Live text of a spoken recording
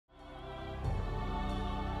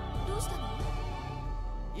うしたの？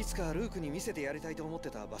いつかルークに見せてやりたいと思って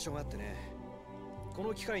た場所があってね。こ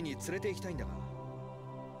の機会に連れて行きたいんだが。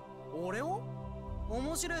俺を？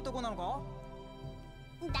面白いとこなのか？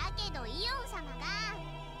だけどイオン様が。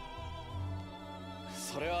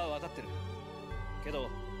それは分かってるけど、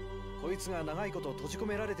こいつが長いこと閉じ込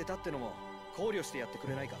められてたってのも考慮してやってく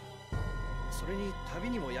れないか。それに旅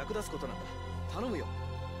にも役立つことなんだ。頼むよ。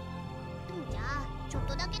じゃあちょっ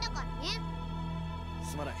とだけだからね。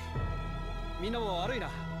すまない。みんなも悪いな。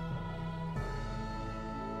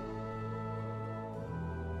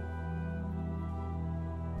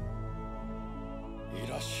い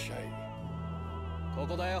らっしゃい。こ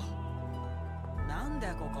こだよ。なんだ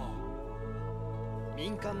よここ。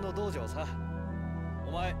民間の道場さ。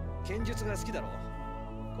お前剣術が好きだろ。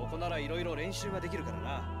ここならいろいろ練習ができるから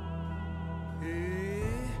な。へ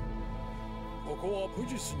え。ここは武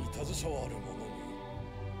術に携わる者に。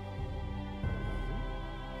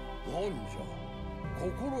なんじゃ、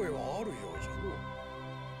心得はあるようじゃ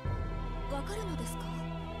の。わかるのですか？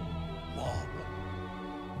まあ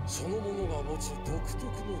な、その者が持つ独特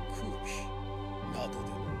の空気などで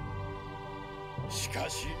も。しか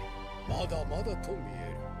しまだまだと見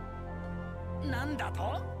える。なんだと？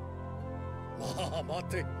まあ待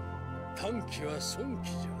て、短気は損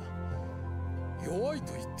気じゃ。弱い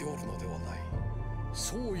と言っておるのではない。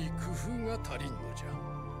創意工夫が足りんのじゃ。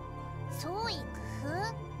創意工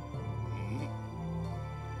夫？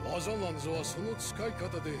技なんぞはその使い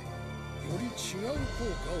方でより違う効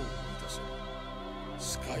果を生み出せる。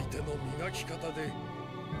使い手の磨き方で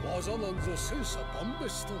技なんぞ千差万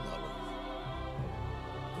別となろ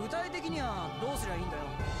う。具体的にはどうすりゃいいんだよ。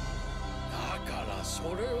だからそれ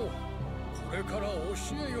をこれから教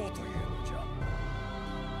えようというのじゃ。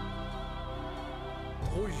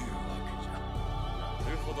というわけじゃ。な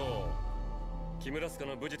るほど。木村塚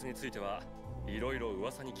の武術についてはいろいろ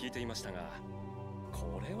噂に聞いていましたが、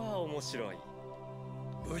これは面白い。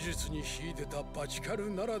武術に秀でたバチカル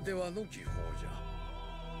ならではの技法じゃ。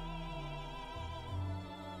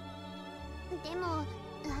でも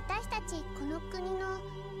私たちこの国の。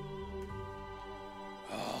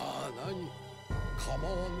ああ、何、構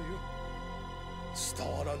わぬよ。伝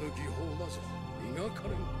わらぬ技法なぞ磨かれ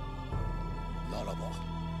ぬ。ならば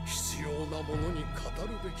必要なものに語る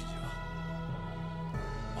べきじゃ。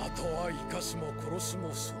あとは生かすも殺す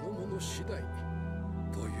もそのもの次第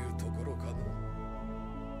というところかの。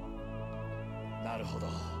なるほど。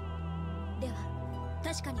では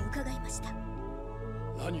確かに伺いました。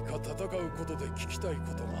何か戦うことで聞きたい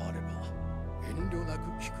ことがあれば遠慮なく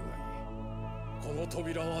聞くがいい。この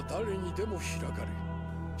扉は誰にでも開かれ、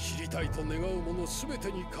知りたいと願うもの全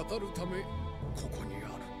てに語るためここにあ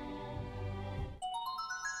る。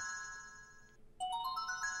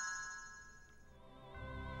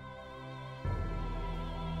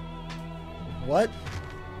What?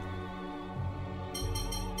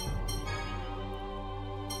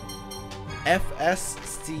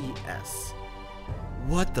 FSCS.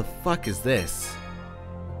 What the fuck is this?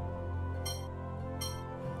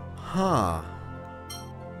 Huh.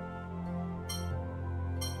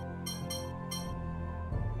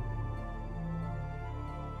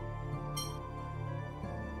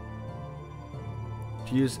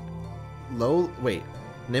 To use low... Wait.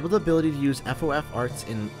 Enable the ability to use FOF arts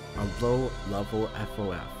in a low-level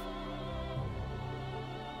FOF.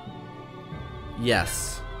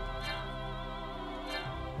 Yes.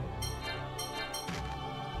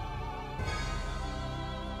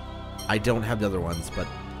 I don't have the other ones, but...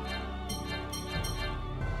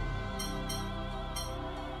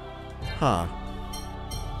 Huh.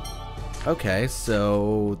 Okay,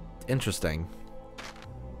 so... Interesting.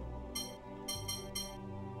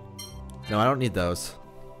 No, I don't need those.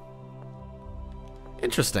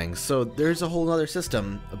 Interesting. So there's a whole other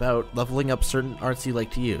system about leveling up certain arts you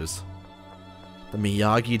like to use. The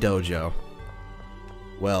Miyagi Dojo.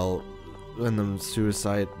 Well, when the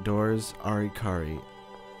suicide doors, Arikari.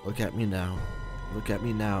 Look at me now. Look at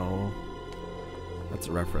me now. That's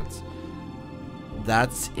a reference.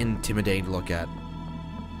 That's intimidating to look at.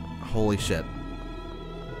 Holy shit.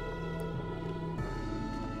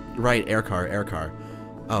 Right, air car.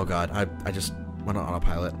 Oh god, I just went on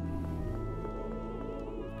autopilot.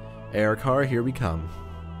 Air car, here we come.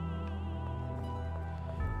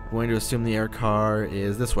 I'm going to assume the air car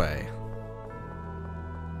is this way.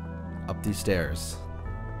 Up these stairs.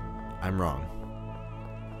 I'm wrong.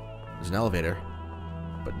 There's an elevator,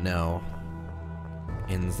 but no.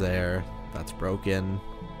 In's there. That's broken.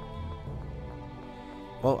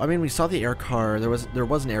 Well, I mean, we saw the air car. There was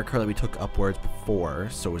an air car that we took upwards before.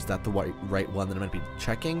 So is that the right one that I'm meant to be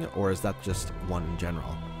checking, or is that just one in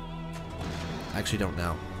general? I actually don't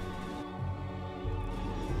know.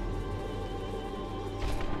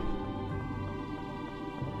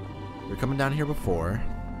 We're coming down here before.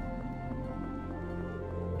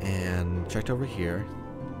 And checked over here.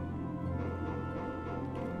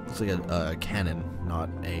 Looks like a cannon, not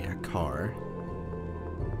a car.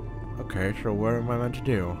 Okay, so what am I meant to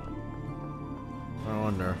do? I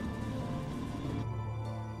wonder.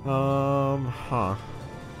 Huh.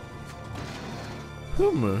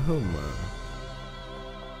 Huma.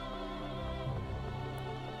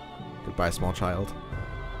 Goodbye, small child.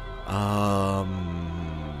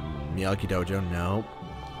 Miyagi Dojo, no.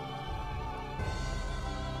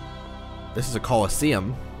 This is a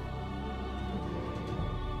Coliseum.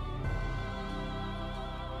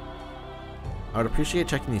 I would appreciate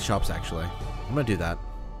checking these shops, actually. I'm gonna do that.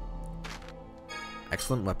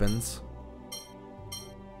 Excellent weapons.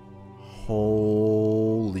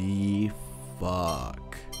 Holy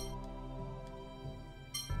fuck.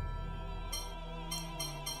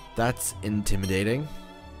 That's intimidating.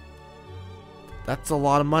 That's a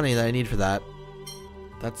lot of money that I need for that.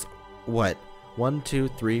 That's what? 1, 2,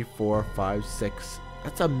 3, 4, 5, 6.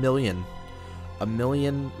 That's $1 million. $1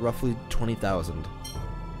 million, roughly 20,000.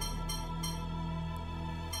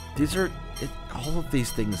 These are all of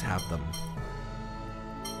these things have them.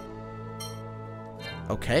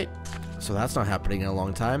 Okay, so that's not happening in a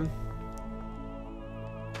long time.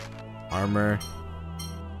 Armor.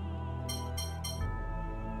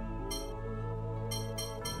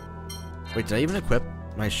 Wait, did I even equip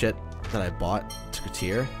my shit that I bought to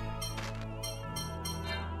Katir?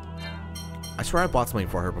 I swear I bought something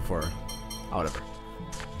for her before. Oh, whatever.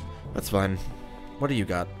 That's fine. What do you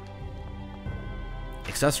got?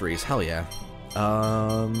 Accessories, hell yeah.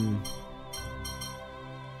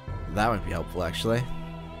 That might be helpful, actually.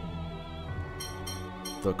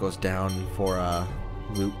 So it goes down for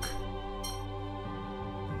Luke.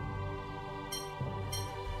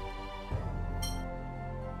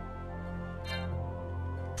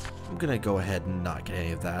 I'm gonna go ahead and not get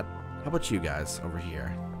any of that. How about you guys over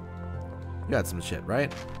here? You got some shit,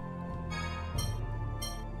 right?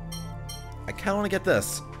 I kinda wanna get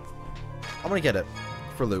this. I'm gonna get it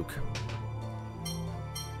for Luke.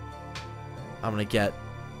 I'm gonna get...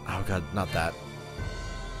 Oh god, not that.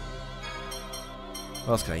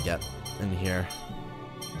 What else can I get in here?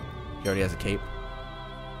 He already has a cape.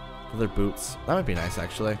 Leather boots. That might be nice,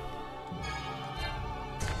 actually.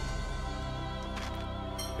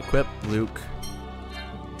 Equip Luke.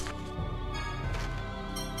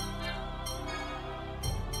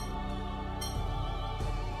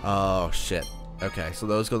 Oh, shit. Okay, so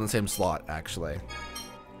those go in the same slot, actually.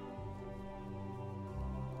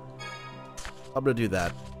 I'm gonna do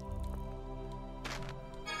that.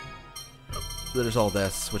 There's all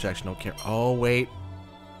this, which I actually don't care. Oh, wait.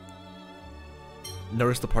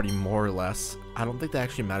 Notice the party more or less. I don't think that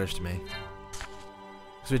actually matters to me.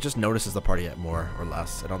 So it just notices the party at more or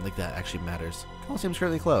less. I don't think that actually matters. Coliseum's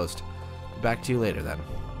currently closed. Back to you later, then.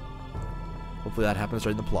 Hopefully that happens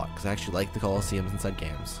during the plot, because I actually like the Coliseums inside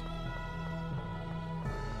games.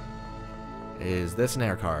 Is this an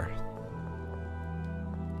air car?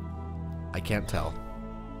 I can't tell.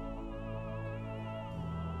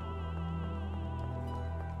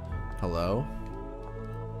 Hello?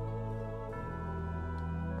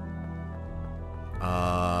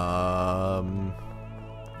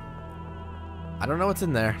 I don't know what's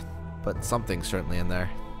in there, but something's certainly in there.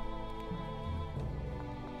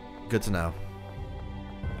 Good to know.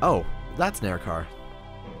 Oh, that's an air car.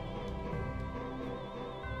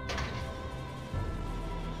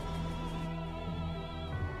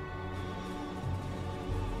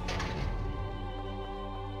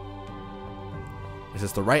 Is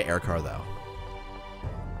this the right air car, though?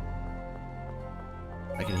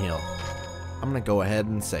 I can heal. I'm gonna go ahead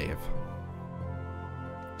and save.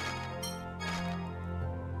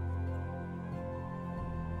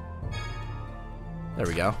 There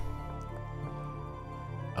we go.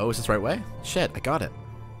 Oh, is this the right way? Shit, I got it.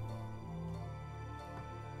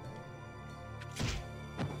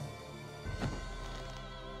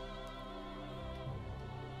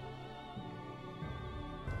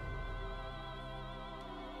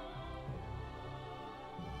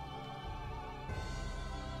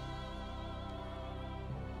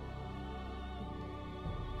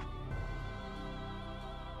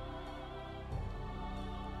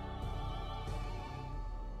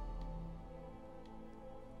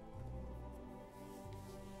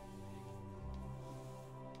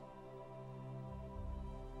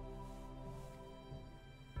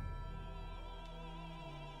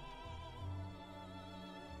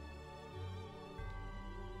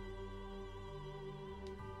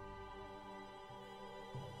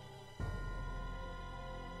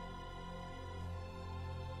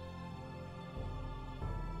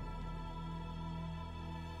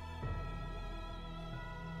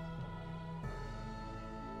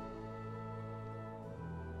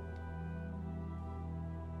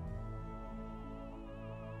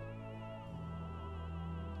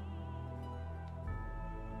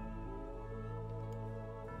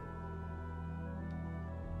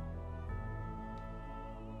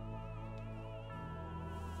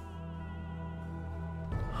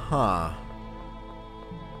 Huh.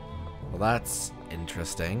 Well, that's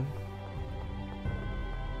interesting.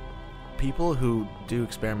 People who do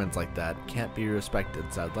experiments like that can't be respected,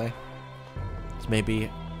 sadly. So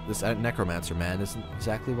maybe this necromancer man isn't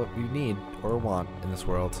exactly what we need or want in this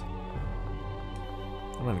world.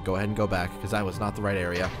 I'm gonna go ahead and go back, because that was not the right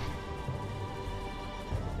area.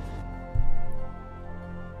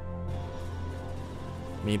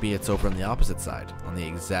 Maybe it's over on the opposite side, on the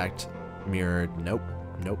exact mirrored... Nope.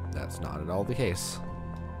 Nope, that's not at all the case.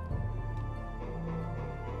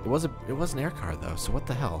 It was an air car, though, so what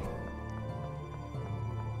the hell?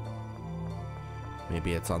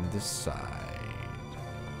 Maybe it's on this side.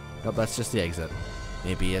 Nope, that's just the exit.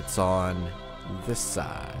 Maybe it's on this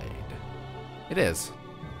side. It is.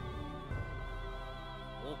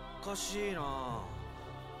 おかしいな。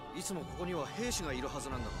いつもここには兵士がいるはず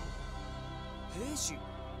なんだが。兵士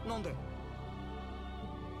なんで？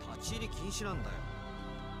立ち入り禁止なんだよ。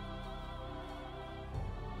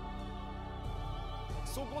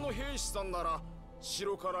そこの兵士さんなら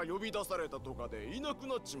城から呼び出されたとかでいなく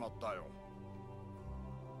なっちまったよ。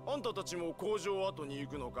あんたたちも工場跡に行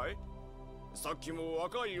くのかい？さっきも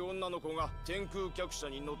若い女の子が天空客車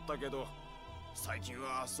に乗ったけど、最近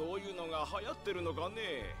はそういうのが流行ってるのかね。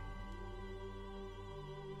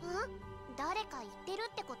誰か言ってる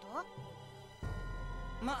ってこと？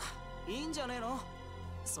ま、いいんじゃねえの？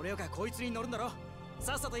それよかこいつに乗るんだろ。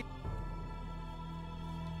さっさと行。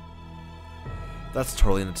That's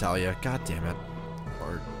totally Natalia. God damn it.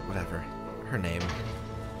 Or whatever. Her name.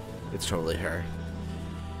 It's totally her.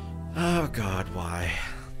 Oh god, why?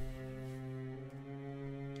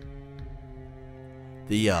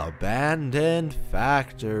 The abandoned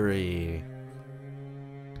factory.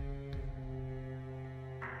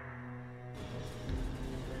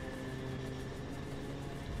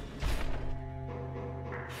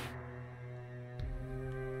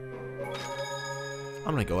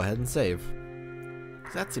 I'm gonna go ahead and save.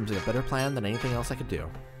 That seems like a better plan than anything else I could do.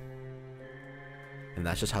 And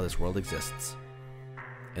that's just how this world exists.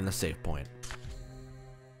 In the save point.